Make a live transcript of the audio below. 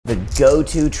The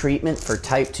go-to treatment for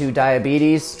type 2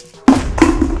 diabetes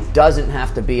doesn't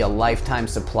have to be a lifetime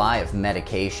supply of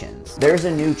medications. There's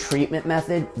a new treatment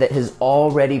method that has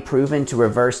already proven to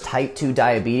reverse type 2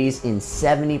 diabetes in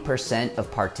 70%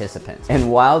 of participants. And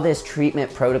while this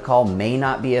treatment protocol may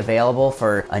not be available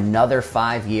for another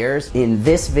 5 years, in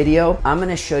this video, I'm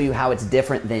gonna show you how it's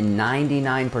different than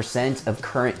 99% of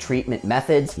current treatment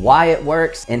methods, why it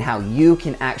works, and how you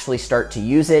can actually start to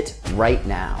use it right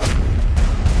now.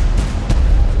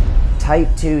 Type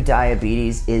 2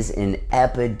 diabetes is an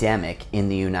epidemic in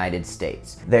the United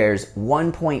States. There's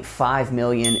 1.5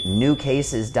 million new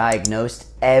cases diagnosed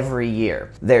every year.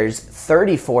 There's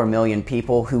 34 million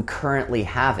people who currently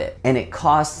have it, and it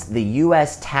costs the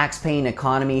US taxpaying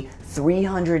economy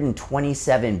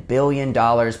 $327 billion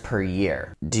per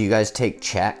year. Do you guys take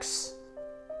checks?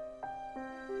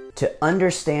 To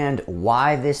understand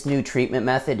why this new treatment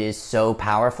method is so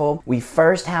powerful, we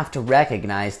first have to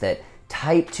recognize that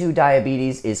type 2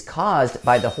 diabetes is caused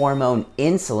by the hormone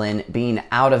insulin being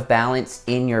out of balance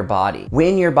in your body.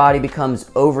 When your body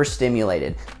becomes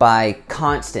overstimulated by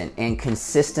constant and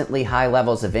consistently high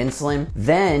levels of insulin,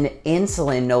 then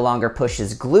insulin no longer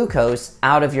pushes glucose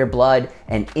out of your blood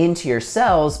and into your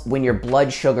cells when your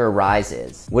blood sugar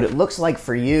rises. What it looks like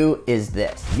for you is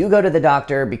this. You go to the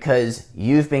doctor because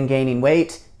you've been gaining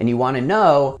weight and you want to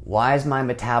know, why is my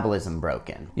metabolism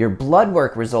broken? Your blood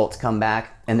work results come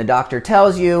back and the doctor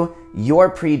tells you you're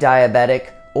pre-diabetic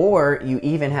or you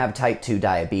even have type 2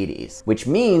 diabetes, which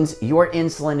means your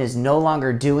insulin is no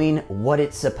longer doing what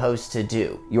it's supposed to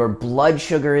do. Your blood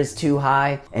sugar is too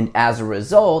high, and as a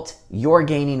result, you're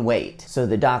gaining weight. So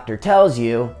the doctor tells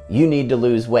you, you need to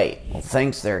lose weight. Well,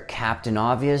 thanks there, Captain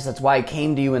Obvious. That's why I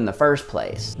came to you in the first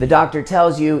place. The doctor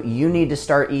tells you, you need to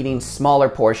start eating smaller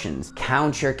portions,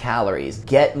 count your calories,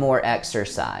 get more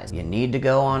exercise. You need to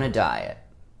go on a diet.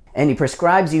 And he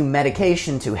prescribes you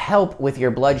medication to help with your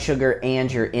blood sugar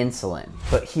and your insulin.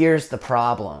 But here's the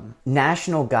problem.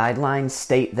 National guidelines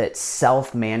state that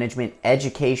self-management,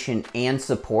 education, and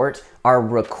support are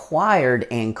required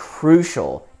and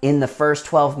crucial in the first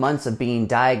 12 months of being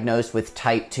diagnosed with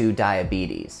type 2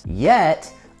 diabetes. Yet,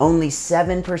 only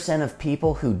 7% of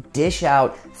people who dish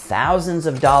out thousands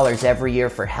of dollars every year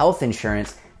for health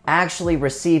insurance actually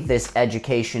receive this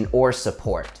education or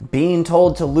support. Being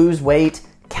told to lose weight,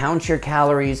 count your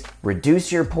calories, reduce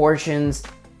your portions,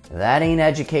 that ain't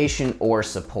education or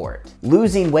support.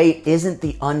 Losing weight isn't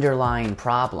the underlying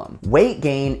problem. Weight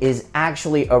gain is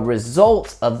actually a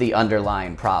result of the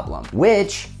underlying problem,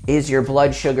 which is your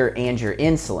blood sugar and your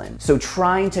insulin. So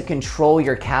trying to control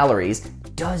your calories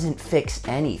doesn't fix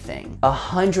anything.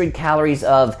 100 calories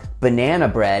of banana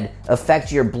bread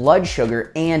affect your blood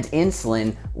sugar and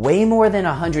insulin way more than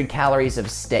 100 calories of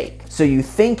steak. So you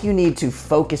think you need to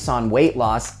focus on weight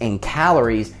loss and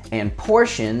calories and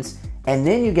portions, and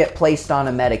then you get placed on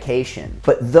a medication.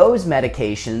 But those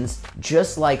medications,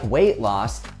 just like weight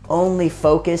loss, only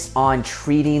focus on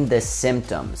treating the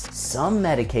symptoms. Some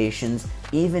medications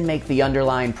even make the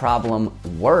underlying problem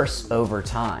worse over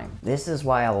time. This is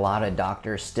why a lot of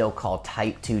doctors still call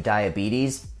type 2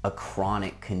 diabetes a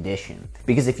chronic condition.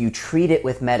 Because if you treat it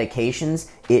with medications,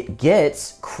 it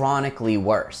gets chronically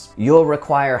worse. You'll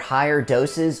require higher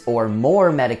doses or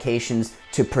more medications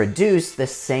to produce the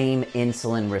same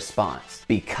insulin response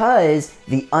because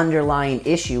the underlying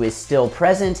issue is still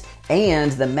present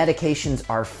and the medications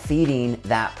are feeding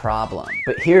that problem.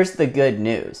 But here's the good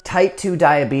news. Type 2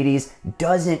 diabetes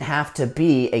doesn't have to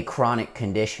be a chronic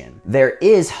condition. There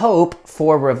is hope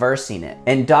for reversing it.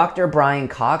 And Dr. Brian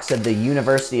Cox of the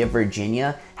University of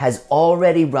Virginia has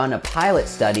already run a pilot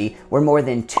study where more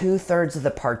than 2/3 of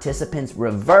the participants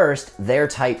reversed their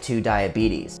type 2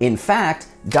 diabetes. In fact,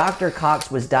 Dr. Cox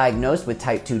was diagnosed with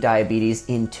type 2 diabetes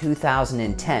in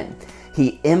 2010.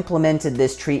 He implemented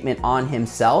this treatment on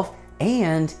himself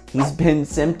and he's been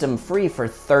symptom-free for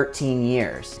 13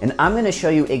 years. And I'm gonna show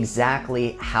you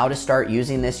exactly how to start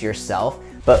using this yourself.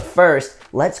 But first,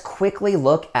 let's quickly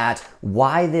look at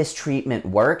why this treatment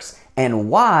works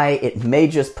and why it may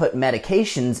just put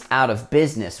medications out of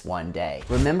business one day.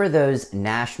 Remember those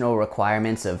national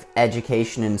requirements of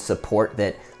education and support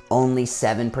that only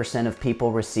 7% of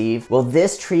people receive? Well,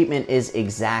 this treatment is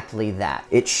exactly that.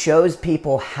 It shows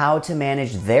people how to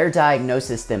manage their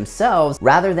diagnosis themselves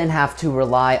rather than have to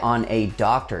rely on a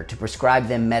doctor to prescribe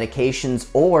them medications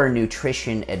or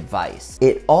nutrition advice.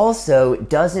 It also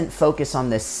doesn't focus on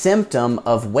the symptom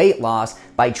of weight loss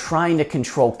by trying to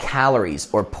control calories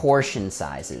or portion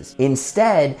sizes.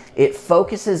 Instead, it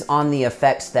focuses on the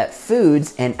effects that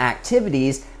foods and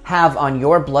activities have on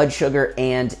your blood sugar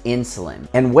and insulin.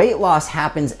 And weight loss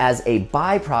happens as a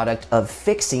byproduct of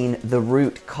fixing the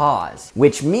root cause,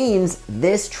 which means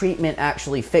this treatment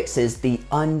actually fixes the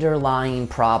underlying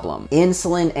problem,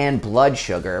 insulin and blood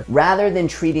sugar, rather than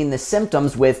treating the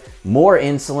symptoms with more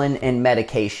insulin and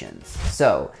medications.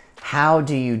 So, how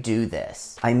do you do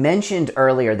this? I mentioned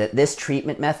earlier that this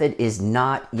treatment method is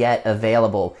not yet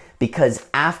available because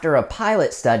after a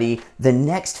pilot study, the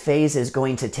next phase is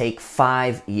going to take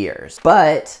 5 years.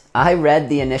 But I read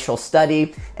the initial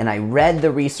study and I read the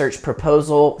research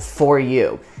proposal for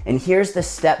you. And here's the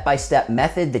step-by-step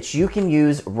method that you can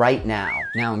use right now.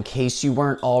 Now, in case you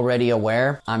weren't already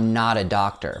aware, I'm not a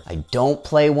doctor. I don't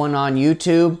play one on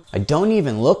YouTube. I don't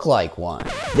even look like one.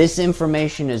 This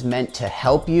information is meant to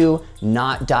help you,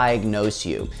 not diagnose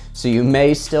you. So you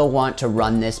may still want to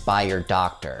run this by your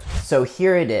doctor. So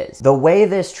here it is. The way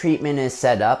this treatment is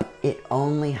set up, it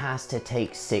only has to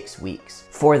take 6 weeks.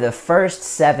 For the first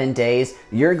 7 days,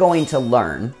 you're going to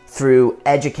learn through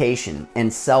education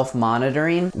and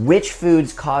self-monitoring which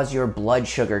foods cause your blood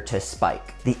sugar to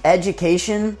spike. The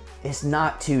education is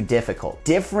not too difficult.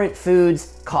 Different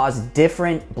foods cause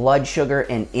different blood sugar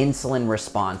and insulin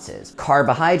responses.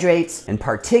 Carbohydrates, and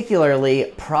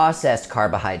particularly processed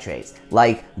carbohydrates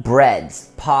like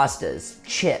breads, pastas,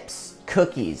 chips,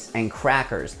 cookies, and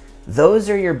crackers, those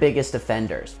are your biggest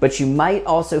offenders. But you might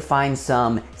also find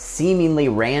some seemingly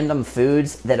random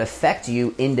foods that affect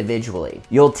you individually.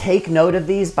 You'll take note of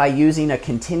these by using a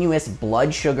continuous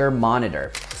blood sugar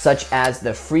monitor, such as the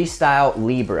Freestyle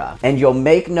Libra, and you'll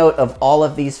make note of all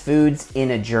of these foods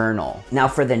in a journal. Now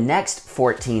for the next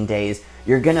 14 days,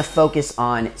 you're gonna focus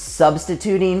on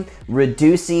substituting,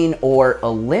 reducing, or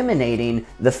eliminating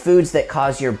the foods that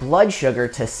cause your blood sugar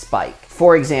to spike.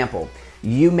 For example,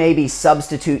 you maybe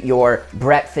substitute your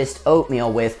breakfast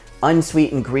oatmeal with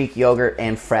unsweetened Greek yogurt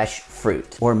and fresh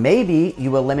fruit. Or maybe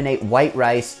you eliminate white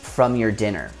rice from your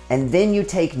dinner. And then you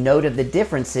take note of the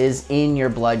differences in your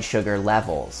blood sugar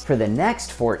levels. For the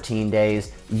next 14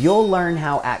 days, you'll learn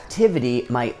how activity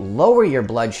might lower your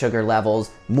blood sugar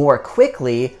levels more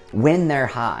quickly when they're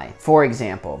high. For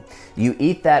example, you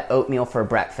eat that oatmeal for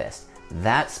breakfast.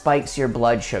 That spikes your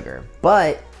blood sugar.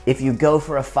 But if you go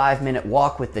for a 5-minute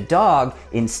walk with the dog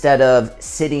instead of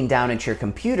sitting down at your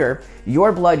computer,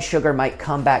 your blood sugar might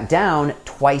come back down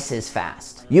twice as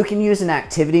fast. You can use an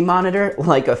activity monitor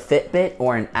like a Fitbit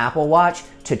or an Apple Watch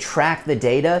to track the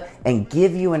data and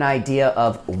give you an idea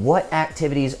of what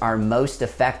activities are most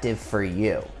effective for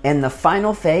you. And the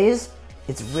final phase,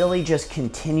 it's really just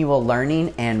continual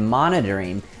learning and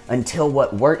monitoring until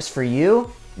what works for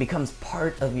you becomes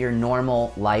part of your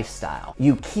normal lifestyle.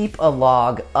 You keep a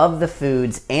log of the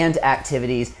foods and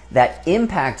activities that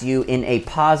impact you in a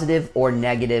positive or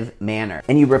negative manner,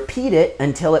 and you repeat it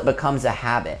until it becomes a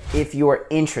habit. If you're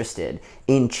interested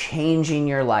in changing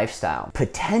your lifestyle,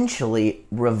 potentially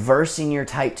reversing your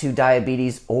type 2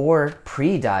 diabetes or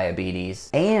pre-diabetes,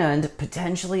 and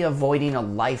potentially avoiding a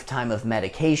lifetime of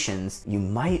medications, you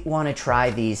might want to try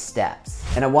these steps.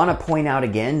 And I want to point out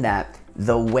again that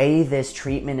the way this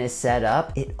treatment is set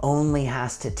up, it only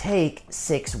has to take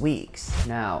 6 weeks.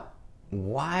 Now,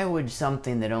 why would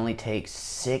something that only takes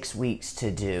 6 weeks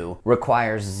to do,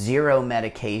 requires 0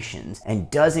 medications, and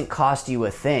doesn't cost you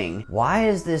a thing, why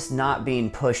is this not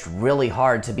being pushed really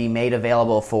hard to be made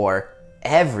available for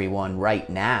everyone right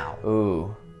now?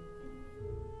 Ooh,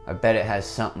 I bet it has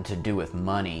something to do with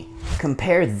money.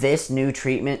 Compare this new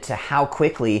treatment to how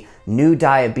quickly new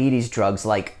diabetes drugs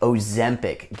like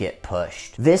Ozempic get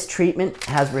pushed. This treatment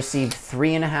has received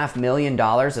 $3.5 million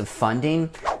of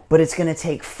funding, but it's gonna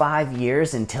take 5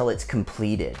 years until it's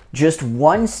completed. Just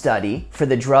one study for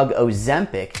the drug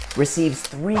Ozempic receives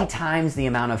 3 times the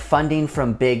amount of funding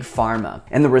from Big Pharma,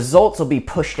 and the results will be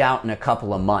pushed out in a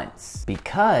couple of months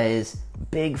because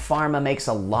Big Pharma makes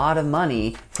a lot of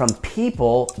money from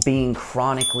people being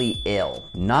chronically ill.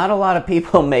 Not a lot of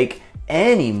people make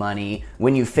any money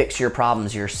when you fix your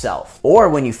problems yourself, or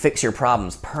when you fix your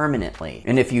problems permanently.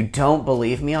 And if you don't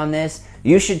believe me on this,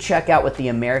 you should check out what the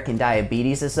American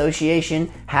Diabetes Association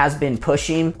has been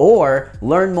pushing, or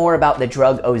learn more about the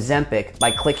drug Ozempic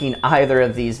by clicking either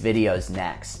of these videos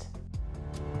next.